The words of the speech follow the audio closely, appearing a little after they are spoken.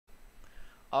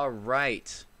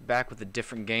Alright, back with a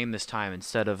different game this time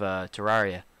instead of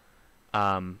Terraria.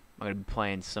 I'm gonna be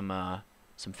playing some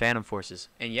Phantom Forces,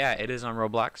 and yeah, it is on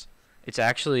Roblox. It's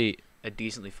actually a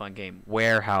decently fun game.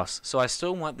 Warehouse. So I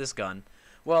still want this gun.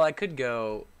 Well, I could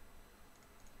go.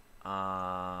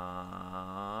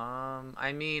 I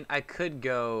mean, I could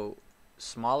go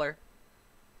smaller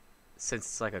since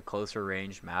it's like a closer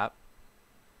range map.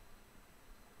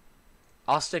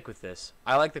 I'll stick with this.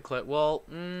 I like the clip. Well,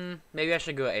 maybe I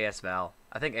should go AS Val.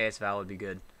 I think AS Val would be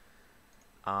good.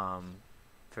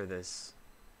 For this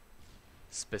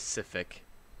specific.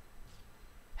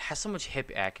 It has so much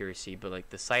hip accuracy, but like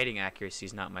the sighting accuracy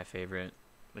is not my favorite,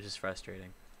 which is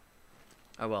frustrating.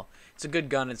 Oh well, it's a good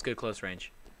gun. It's good close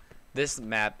range. This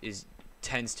map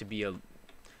tends to be a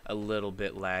little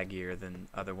bit laggier than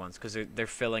other ones because they're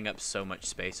filling up so much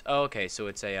space. Oh, okay, so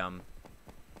it's a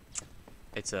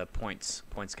points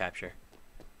capture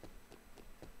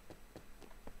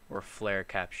or flare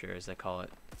capture as they call it.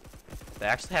 They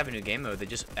actually have a new game mode they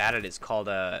just added. It's called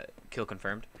Kill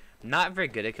Confirmed. Not very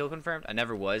good at Kill Confirmed. I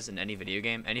never was in any video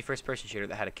game. Any first person shooter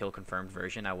that had a Kill Confirmed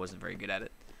version, I wasn't very good at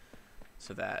it.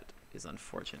 So that is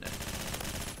unfortunate.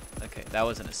 Okay, that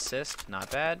was an assist.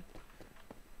 Not bad.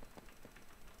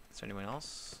 Is there anyone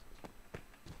else?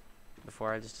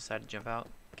 Before I just decided to jump out?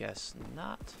 Guess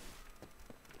not.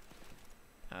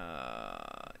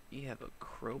 You have a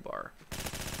crowbar.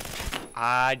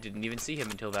 I didn't even see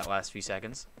him until that last few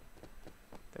seconds.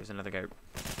 There's another guy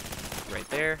right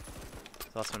there.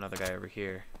 There's also another guy over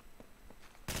here.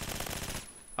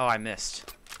 Oh, I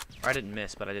missed. Or I didn't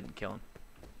miss, but I didn't kill him.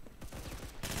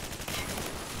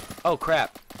 Oh,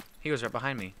 crap. He was right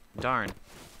behind me. Darn.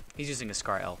 He's using a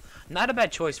Scar L. Not a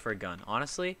bad choice for a gun,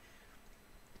 honestly.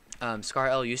 Scar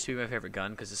L used to be my favorite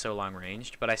gun because it's so long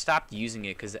ranged, but I stopped using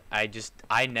it because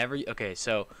I never. Okay,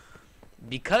 so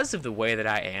because of the way that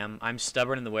I am, I'm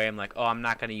stubborn in the way I'm like, oh, I'm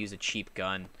not going to use a cheap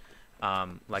gun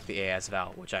like the AS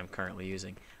Val, which I'm currently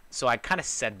using. So I kind of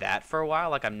said that for a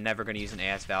while, like I'm never going to use an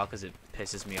AS Val because it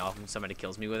pisses me off when somebody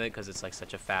kills me with it because it's like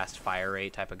such a fast fire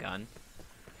rate type of gun,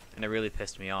 and it really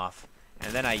pissed me off.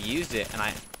 And then I used it, and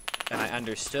I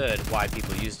understood why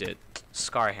people used it.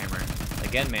 Scar Hammer.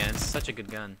 Again, man, it's such a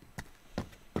good gun.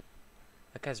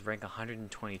 That guy's rank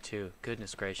 122.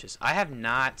 Goodness gracious. I have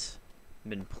not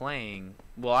been playing.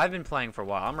 Well, I've been playing for a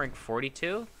while. I'm ranked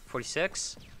 42,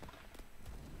 46,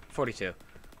 42.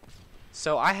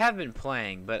 So I have been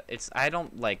playing, but I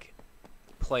don't like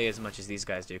play as much as these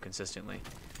guys do consistently,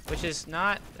 which is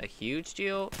not a huge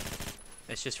deal.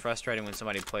 It's just frustrating when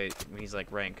somebody plays when he's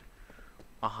like rank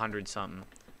 100 something,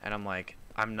 and I'm like,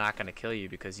 I'm not gonna kill you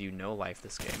because you know life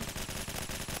this game.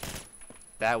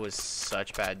 That was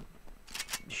such bad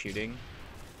shooting.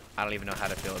 I don't even know how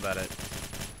to feel about it.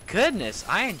 Goodness,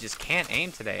 I just can't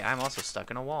aim today. I'm also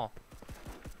stuck in a wall.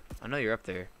 I know you're up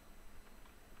there.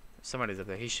 Somebody's up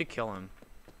there. He should kill him.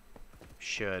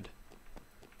 Should.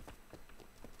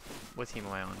 What team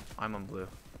am I on? I'm on blue.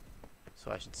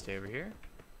 So I should stay over here?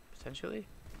 Potentially?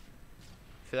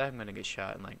 I feel like I'm gonna get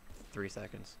shot in like 3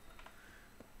 seconds.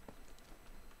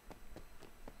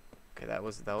 Okay, that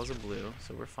was a blue,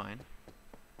 so we're fine.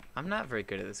 I'm not very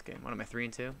good at this game. What am I, 3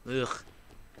 and 2? Ugh.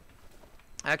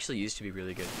 I actually used to be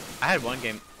really good. I had one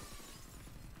game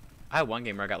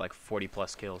where I got like 40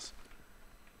 plus kills.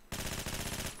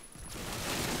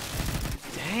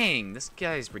 Dang, this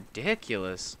guy's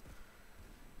ridiculous.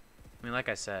 I mean, like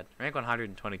I said, rank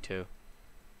 122.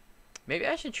 Maybe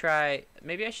I should try,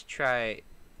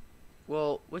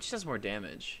 well, which does more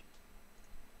damage?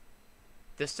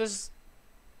 This does,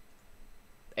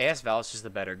 AS Val is just the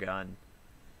better gun.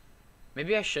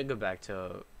 Maybe I should go back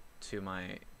to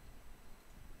my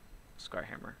Scar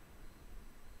Hammer.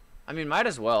 I mean, might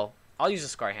as well. I'll use a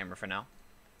Scar Hammer for now.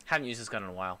 Haven't used this gun in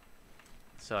a while,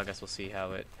 so I guess we'll see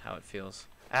how it feels.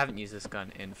 I haven't used this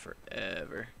gun in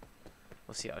forever.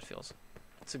 We'll see how it feels.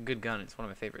 It's a good gun. It's one of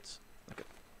my favorites. Look at,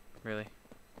 really?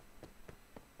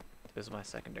 This is my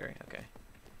secondary. Okay.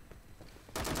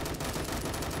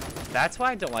 That's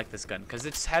why I don't like this gun, because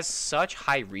it has such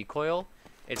high recoil.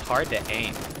 It's hard to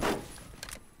aim.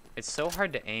 It's so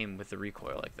hard to aim with the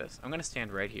recoil like this. I'm gonna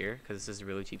stand right here because this is a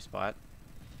really cheap spot.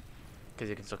 Because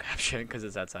you can still capture it because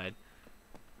it's outside.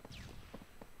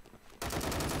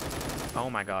 Oh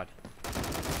my god.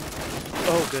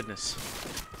 Oh goodness.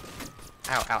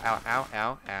 Ow, ow, ow, ow,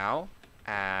 ow, ow,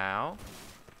 ow.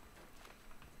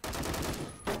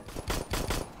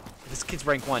 This kid's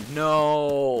rank 1.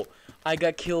 No! I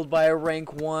got killed by a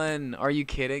rank 1. Are you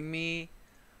kidding me?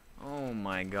 Oh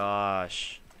my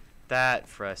gosh. That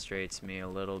frustrates me a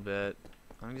little bit.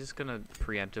 I'm just gonna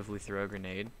preemptively throw a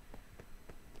grenade.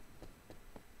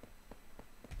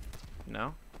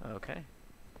 No? Okay.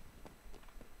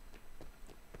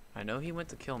 I know he went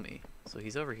to kill me, so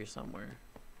he's over here somewhere.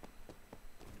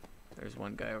 There's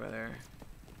one guy over there.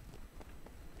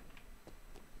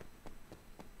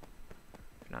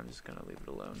 And I'm just gonna leave it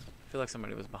alone. I feel like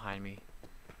somebody was behind me.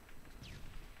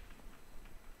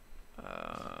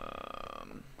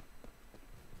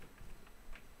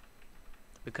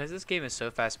 Because this game is so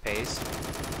fast paced,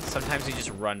 sometimes you just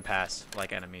run past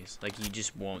like enemies. Like you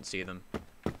just won't see them.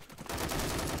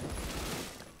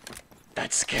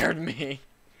 That scared me.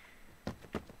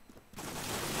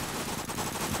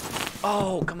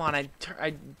 Oh, come on. I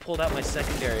pulled out my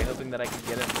secondary hoping that I could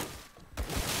get him.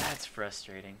 That's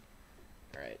frustrating.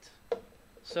 Alright.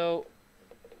 So,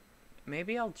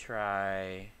 maybe I'll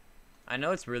try... I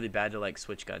know it's really bad to, like,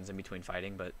 switch guns in between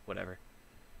fighting, but whatever.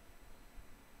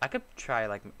 I could try,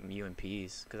 like,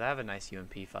 UMPs, because I have a nice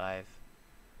UMP 5.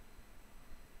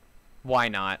 Why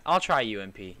not? I'll try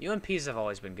UMP. UMPs have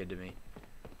always been good to me.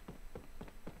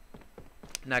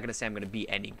 I'm not going to say I'm going to be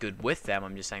any good with them.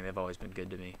 I'm just saying they've always been good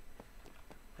to me.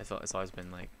 I thought it's always been,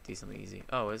 like, decently easy.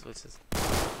 Oh, what's this?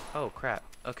 Oh, crap.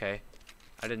 Okay.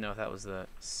 I didn't know if that was the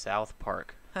South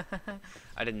Park.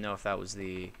 I didn't know if that was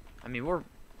the... I mean, we're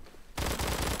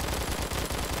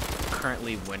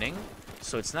currently winning,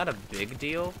 so it's not a big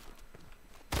deal.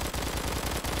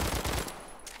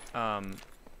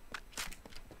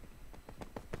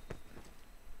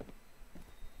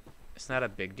 It's not a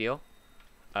big deal.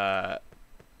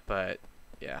 But,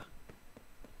 yeah.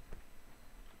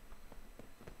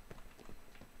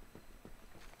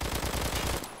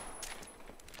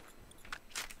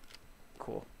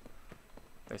 Cool.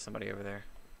 There's somebody over there.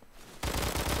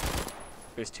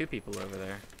 There's two people over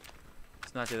there.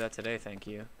 Let's not do that today, thank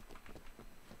you.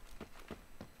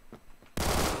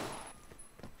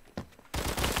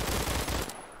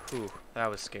 Whew, that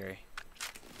was scary.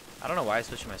 I don't know why I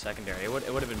switched to my secondary. It would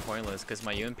have been pointless because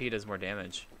my UMP does more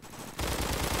damage.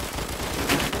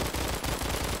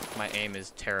 My aim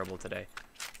is terrible today.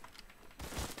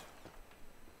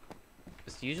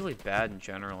 It's usually bad in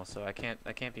general, so I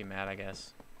can't be mad, I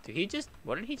guess. Dude,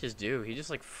 what did he just do? He just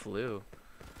like flew.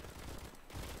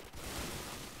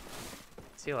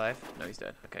 Is he alive? No, he's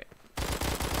dead. Okay.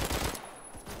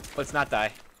 Let's not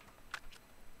die.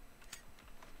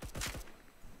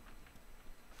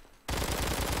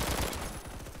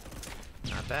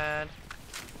 Not bad.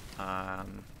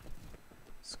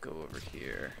 Let's go over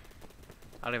here.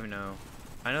 I don't even know.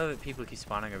 I know that people keep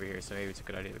spawning over here, so maybe it's a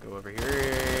good idea to go over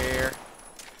here.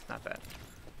 Not bad.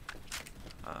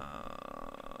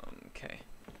 Okay.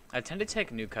 I tend to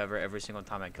take new cover every single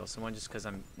time I kill someone just because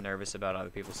I'm nervous about other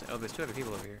people saying, oh, there's two other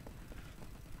people over here.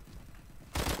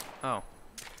 Oh.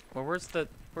 Well,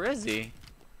 where is he?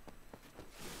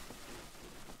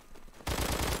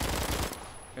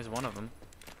 There's one of them.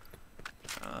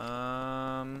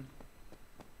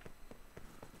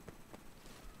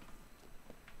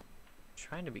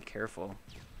 Trying to be careful.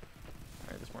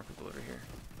 Alright, there's more people over here.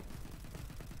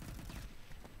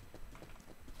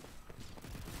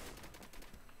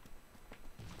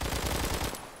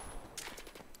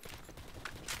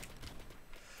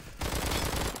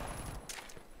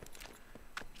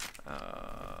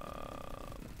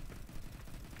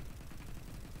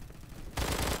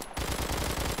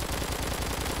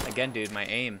 Again, dude, my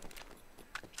aim.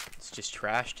 It's just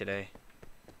trash today.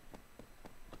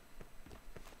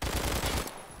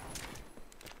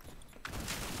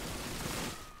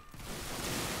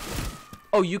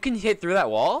 Oh, you can hit through that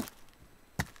wall?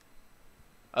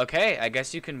 Okay, I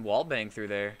guess you can wall bang through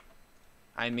there.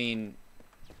 I mean,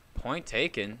 point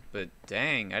taken, but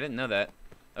dang, I didn't know that.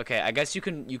 Okay, I guess you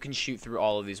can shoot through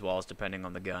all of these walls depending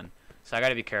on the gun. So I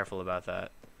gotta be careful about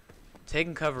that.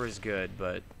 Taking cover is good,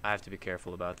 but I have to be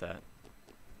careful about that.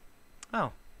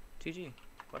 Oh, GG.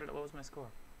 What was my score?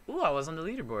 Ooh, I was on the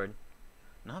leaderboard.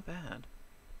 Not bad.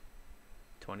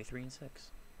 23 and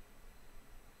 6.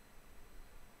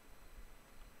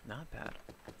 Not bad.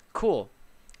 Cool.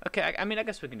 Okay, I mean, I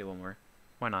guess we can do one more.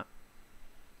 Why not?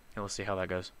 And we'll see how that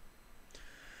goes.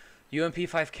 UMP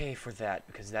 5K for that,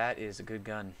 because that is a good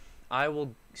gun. I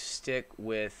will stick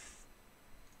with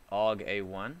AUG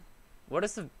A1. What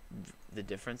is the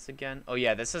difference again? Oh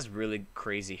yeah, this has really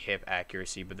crazy hip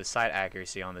accuracy, but the sight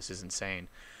accuracy on this is insane.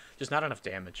 Just not enough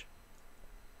damage.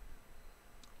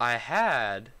 I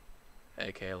had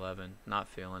AK-11. Not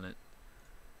feeling it.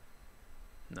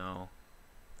 No.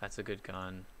 That's a good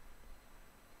gun.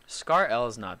 Scar L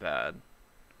is not bad.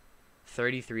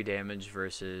 33 damage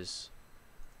versus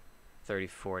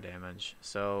 34 damage.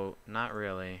 So, not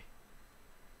really.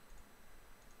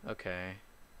 Okay.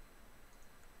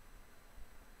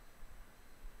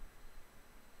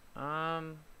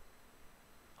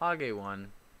 Hage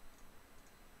 1.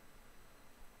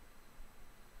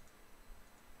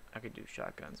 I could do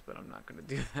shotguns, but I'm not gonna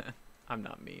do that. I'm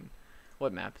not mean.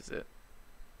 What map is it?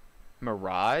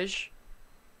 Mirage?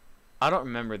 I don't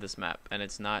remember this map, and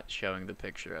it's not showing the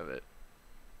picture of it.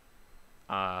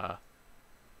 Oh,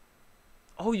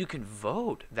 you can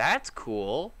vote. That's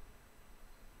cool.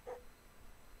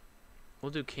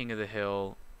 We'll do King of the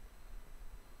Hill,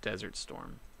 Desert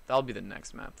Storm. That'll be the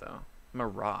next map, though.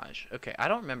 Mirage. Okay, I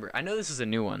don't remember. I know this is a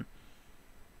new one.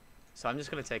 So I'm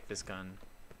just gonna take this gun.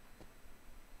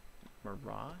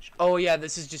 Mirage? Oh yeah,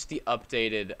 this is just the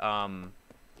updated,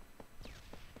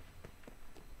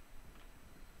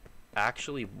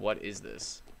 Actually, what is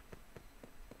this?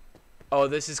 Oh,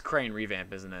 this is Crane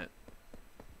Revamp, isn't it?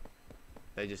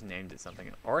 They just named it something.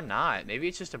 Or not. Maybe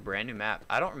it's just a brand new map.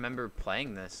 I don't remember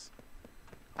playing this.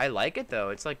 I like it though.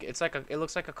 It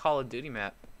looks like a Call of Duty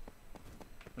map.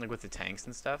 Like with the tanks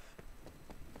and stuff.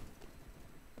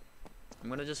 I'm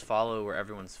gonna just follow where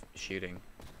everyone's shooting.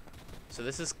 So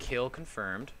this is kill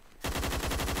confirmed.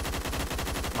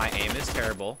 My aim is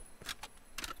terrible.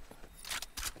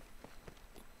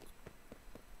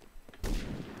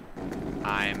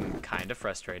 I'm kind of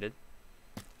frustrated.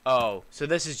 Oh, so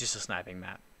this is just a sniping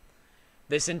map.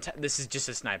 This is just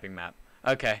a sniping map.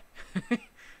 Okay.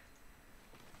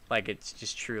 Like it's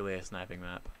just truly a sniping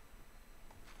map.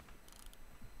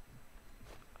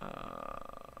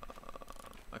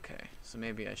 Okay, so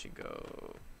maybe I should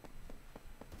go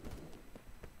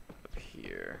up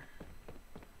here.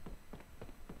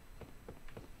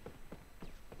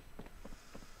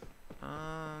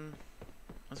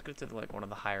 Let's go to like one of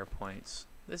the higher points.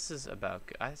 This is about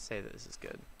good. I say that this is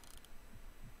good.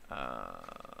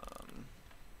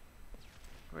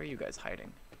 Where are you guys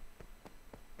hiding?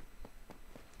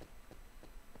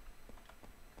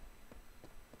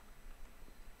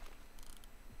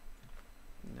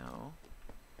 No.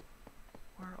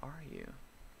 Where are you?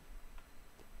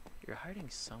 You're hiding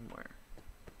somewhere.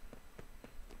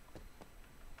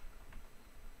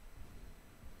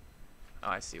 Oh,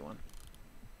 I see one.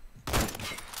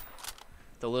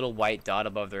 The little white dot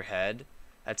above their head,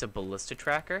 that's a ballista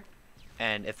tracker.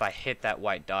 And if I hit that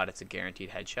white dot, it's a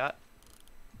guaranteed headshot.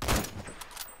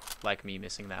 Like me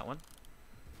missing that one.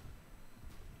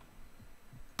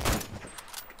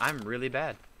 I'm really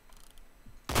bad.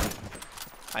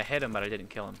 I hit him, but I didn't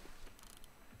kill him.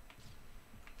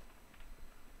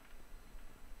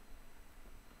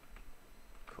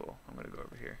 Cool. I'm gonna go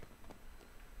over here.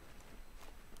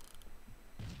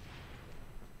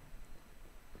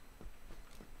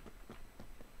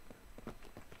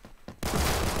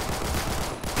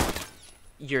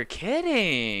 You're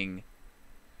kidding!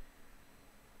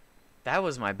 That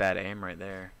was my bad aim right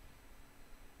there.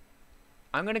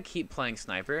 I'm gonna keep playing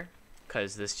sniper,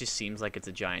 because this just seems like it's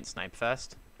a giant snipe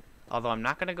fest. Although I'm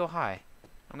not gonna go high.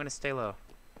 I'm gonna stay low.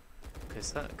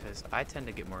 Because I tend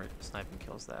to get more sniping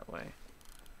kills that way.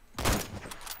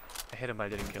 I hit him, but I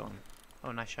didn't kill him.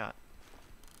 Oh, nice shot.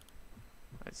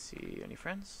 Let's see, any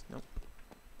friends? Nope.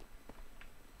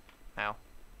 Ow.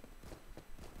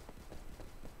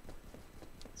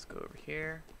 Let's go over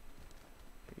here.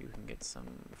 Maybe we can get some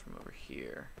from over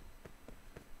here.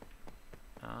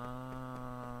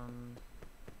 I'm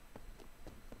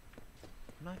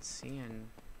not seeing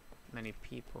many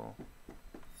people.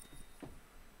 I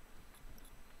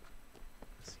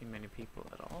don't see many people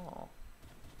at all.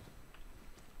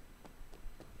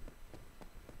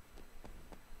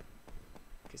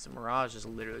 Okay, so Mirage is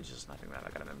literally just a sniping map. I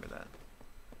gotta remember that.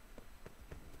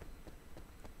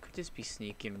 Could just be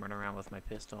sneaky and run around with my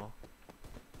pistol.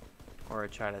 Or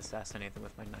try to assassinate them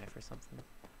with my knife or something.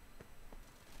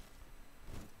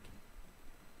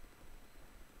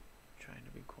 Trying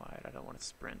to be quiet. I don't want to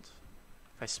sprint.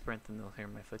 If I sprint, then they'll hear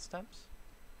my footsteps.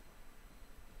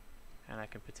 And I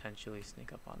can potentially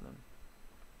sneak up on them.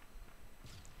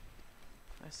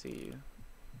 I see you.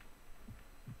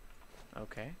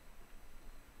 Okay.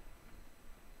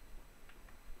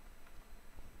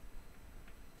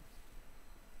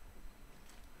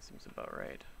 Seems about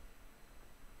right.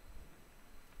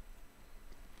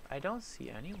 I don't see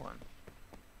anyone.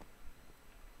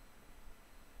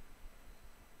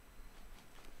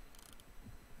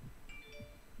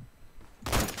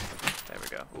 There we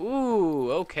go.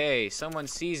 Ooh, okay. Someone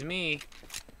sees me.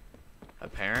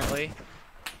 Apparently.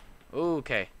 Ooh,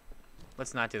 okay.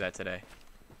 Let's not do that today.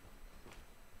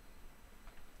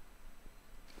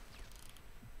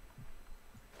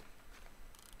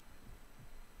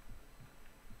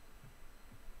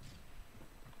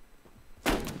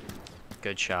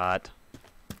 Good shot.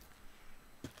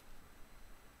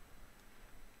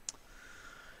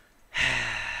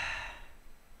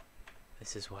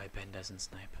 This is why Ben doesn't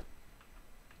snipe.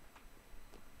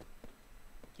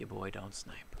 Your boy don't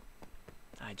snipe.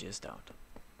 I just don't.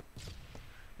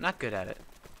 Not good at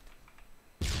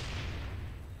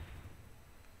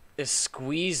it.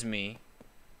 Squeeze me.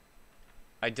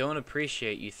 I don't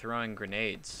appreciate you throwing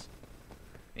grenades.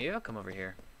 Maybe I'll come over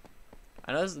here.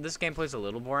 I know this gameplay is a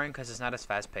little boring because it's not as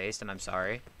fast paced, and I'm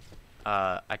sorry.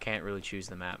 I can't really choose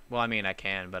the map. Well, I mean I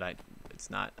can, but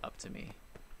it's not up to me.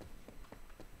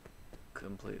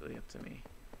 Completely up to me.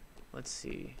 Let's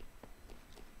see.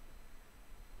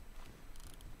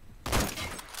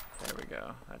 There we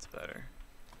go. That's better.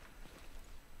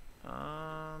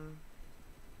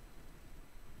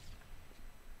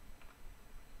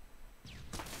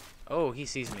 Oh, he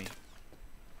sees me.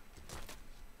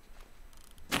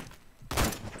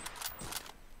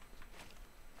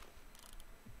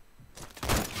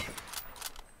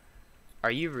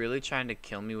 Are you really trying to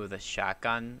kill me with a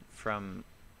shotgun from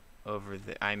over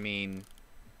the... I mean,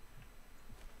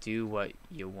 do what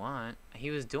you want. He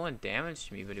was doing damage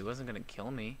to me, but he wasn't going to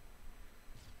kill me.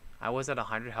 I was at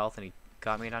 100 health and he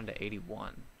got me down to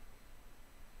 81.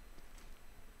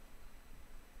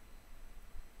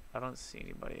 I don't see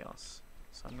anybody else.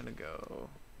 So I'm going to go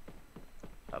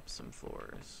up some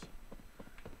floors.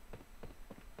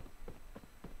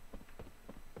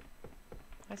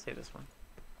 I say this one.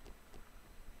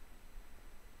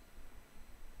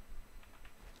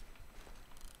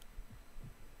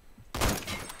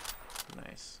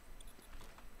 Nice.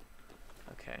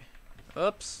 Okay.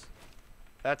 Oops.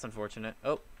 That's unfortunate.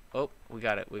 Oh, we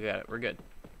got it. We got it. We're good.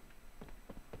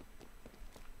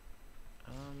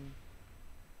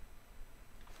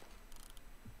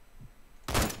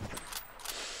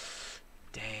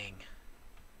 Dang.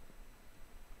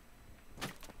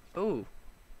 Ooh.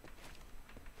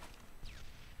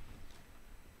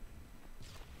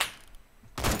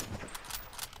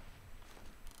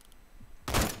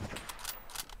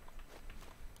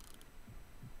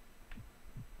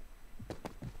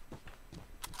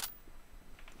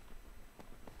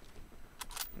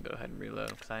 Go ahead and reload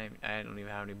because I don't even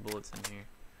have any bullets in here.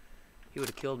 He would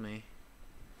have killed me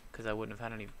because I wouldn't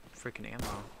have had any freaking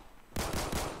ammo.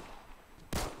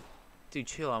 Dude,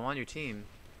 chill. I'm on your team.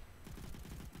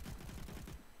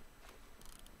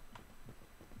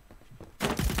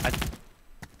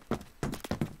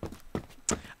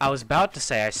 I was about to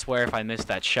say I swear if I missed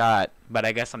that shot, but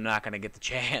I guess I'm not gonna get the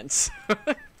chance.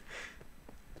 What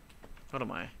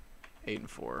am I?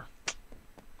 8-4.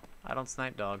 I don't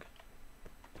snipe, dog.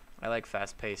 I like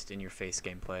fast-paced, in-your-face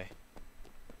gameplay.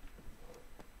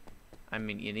 I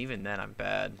mean, and even then, I'm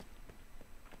bad.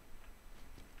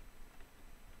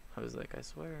 I was like, I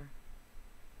swear.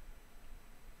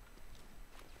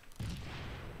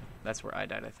 That's where I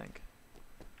died, I think.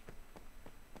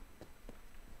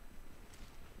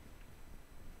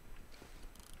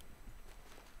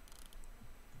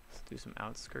 Let's do some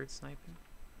outskirts sniping.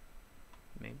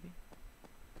 Maybe.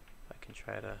 If I can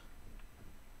try to...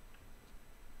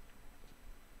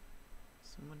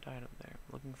 Someone died up there.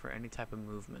 I'm looking for any type of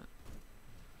movement.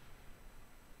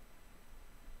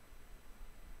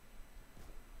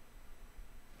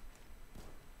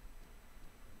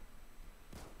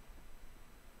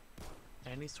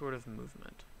 Any sort of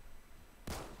movement.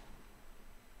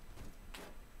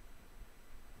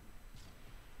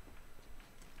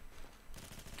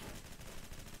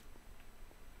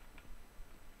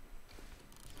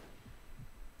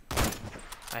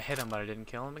 I hit him, but I didn't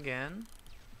kill him again.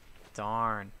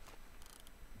 Darn.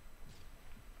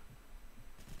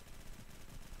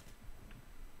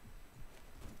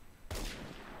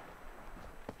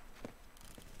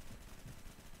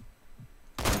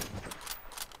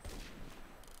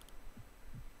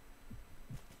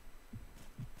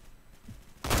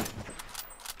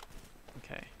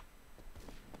 Okay.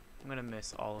 I'm gonna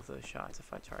miss all of those shots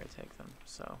if I try to take them,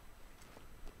 so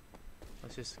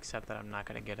let's just accept that I'm not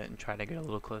gonna get it and try to get a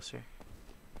little closer.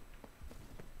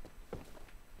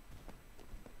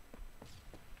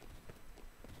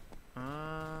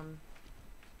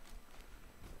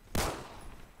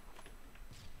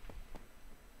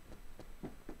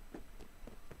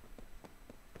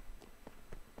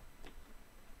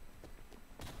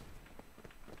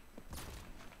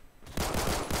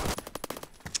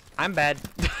 I'm bad.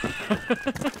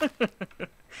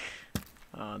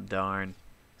 Oh darn.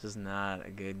 This is not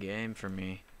a good game for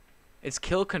me. It's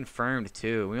kill confirmed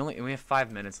too. We have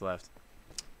 5 minutes left.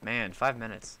 Man, 5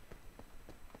 minutes.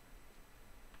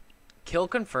 Kill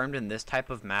confirmed in this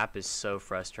type of map is so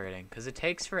frustrating because it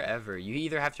takes forever. You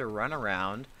either have to run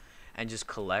around and just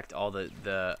collect all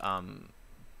the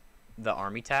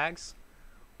army tags,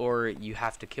 or you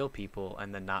have to kill people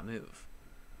and then not move.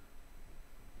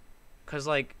 Because,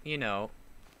 like, you know,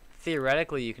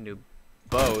 theoretically you can do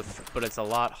both, but it's a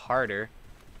lot harder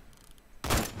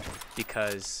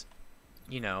because,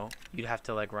 you know, you'd have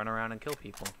to, like, run around and kill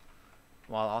people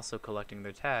while also collecting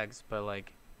their tags, but,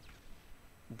 like,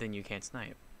 then you can't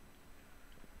snipe.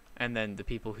 And then the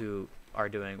people who are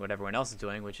doing what everyone else is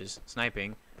doing, which is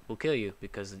sniping, will kill you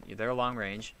because they're long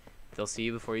range. They'll see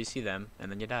you before you see them, and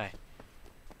then you die.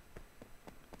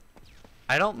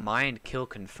 I don't mind kill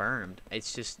confirmed.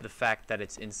 It's just the fact that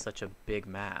it's in such a big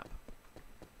map.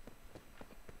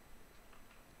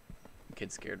 The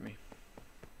kid scared me.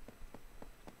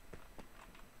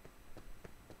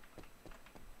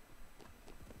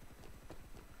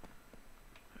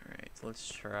 Alright, so let's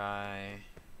try...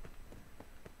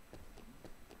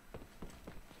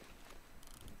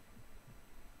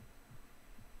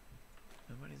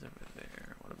 Nobody's over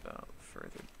there. What about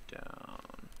further down?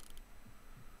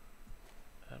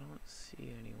 I don't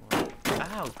see anyone.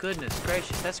 Ow, goodness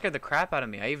gracious. That scared the crap out of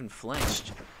me. I even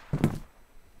flinched.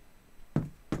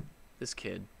 This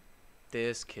kid.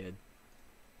 This kid.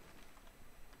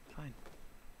 Fine.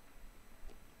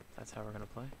 That's how we're gonna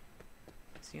play.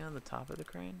 Is he on the top of the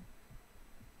crane?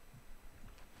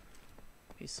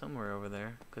 He's somewhere over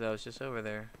there. Because I was just over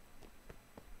there.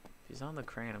 If he's on the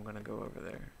crane, I'm gonna go over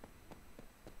there.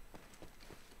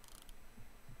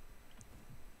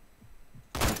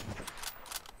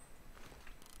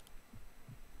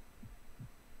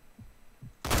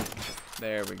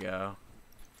 There we go.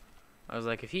 I was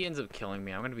like, if he ends up killing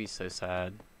me, I'm gonna be so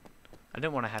sad. I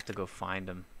didn't want to have to go find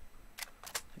him.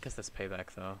 I guess that's payback,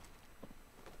 though.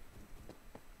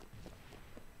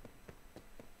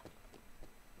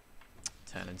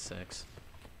 Ten and 6.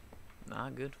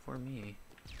 Not good for me.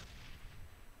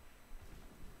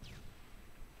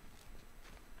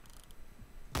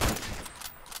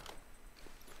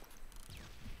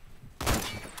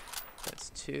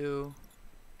 That's 2.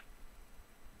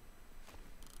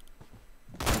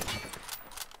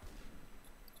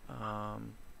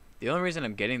 The only reason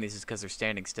I'm getting these is because they're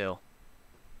standing still.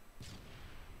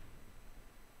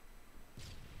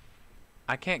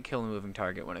 I can't kill a moving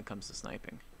target when it comes to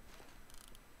sniping.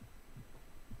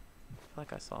 I feel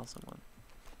like I saw someone.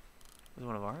 Was it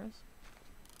one of ours?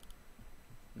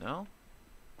 No?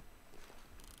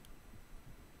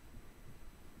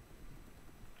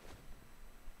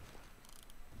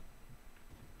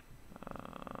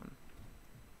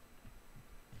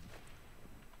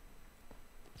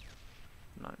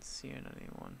 Not seeing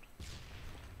anyone.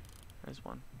 There's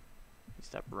one. He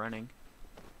stopped running.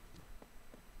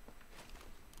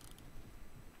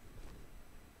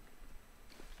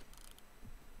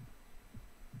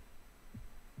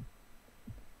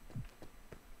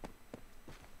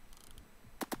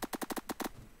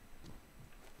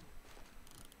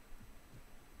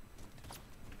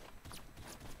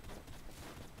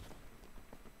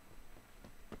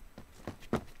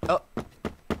 Oh!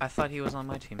 I thought he was on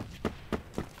my team.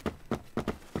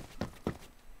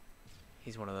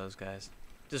 He's one of those guys.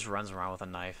 Just runs around with a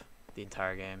knife the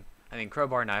entire game. I mean,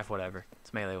 crowbar, knife, whatever.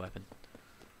 It's a melee weapon.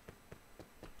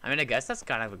 I mean, I guess that's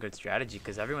kind of a good strategy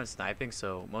because everyone's sniping,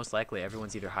 so most likely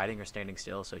everyone's either hiding or standing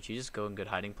still. So if you just go in good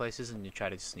hiding places and you try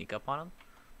to sneak up on them,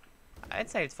 I'd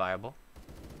say it's viable.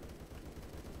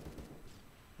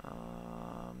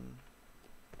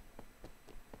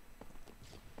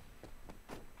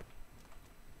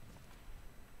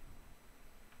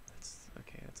 That's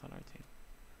okay. That's on our team.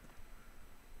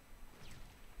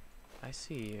 I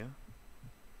see you,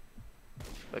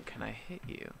 but can I hit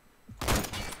you?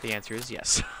 The answer is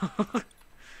yes.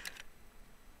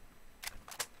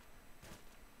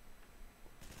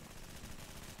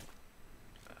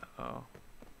 Oh.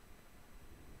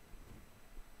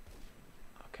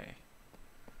 Okay.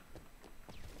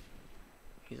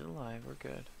 He's alive, we're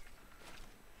good.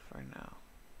 For now.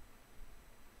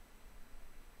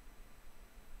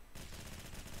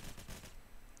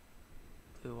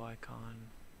 Blue icon.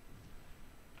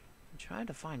 I'm trying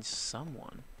to find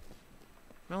someone.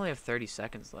 We only have 30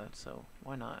 seconds left, so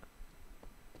why not?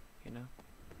 You know?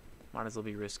 Might as well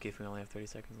be risky if we only have 30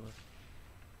 seconds left.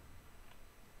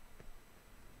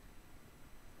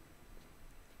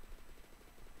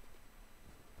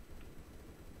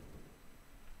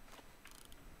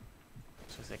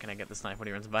 So can I get the snipe when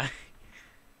he runs by?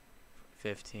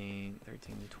 15,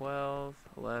 13, 12,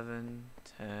 11,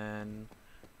 10,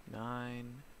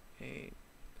 9, 8,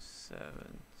 7,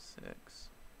 6,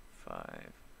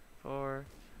 5, 4,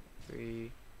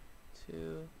 3,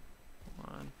 2,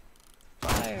 1.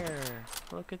 Fire!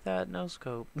 Look at that no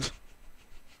scope.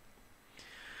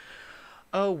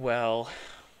 Oh well.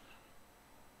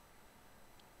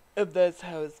 If that's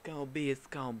how it's gonna be, it's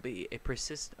gonna be. A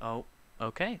persistent. Oh,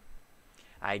 Okay.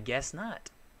 I guess not.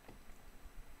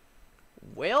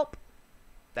 Welp.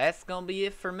 That's gonna be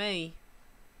it for me.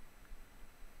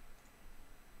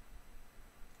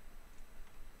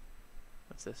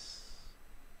 What's this?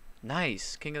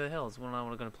 Nice. King of the Hills. One I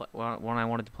wanted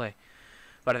to play.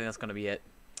 But I think that's gonna be it.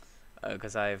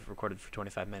 Because I've recorded for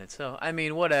 25 minutes. So, I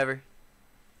mean, whatever.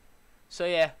 So,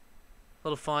 yeah. A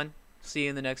little fun. See you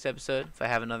in the next episode. If I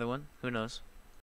have another one. Who knows?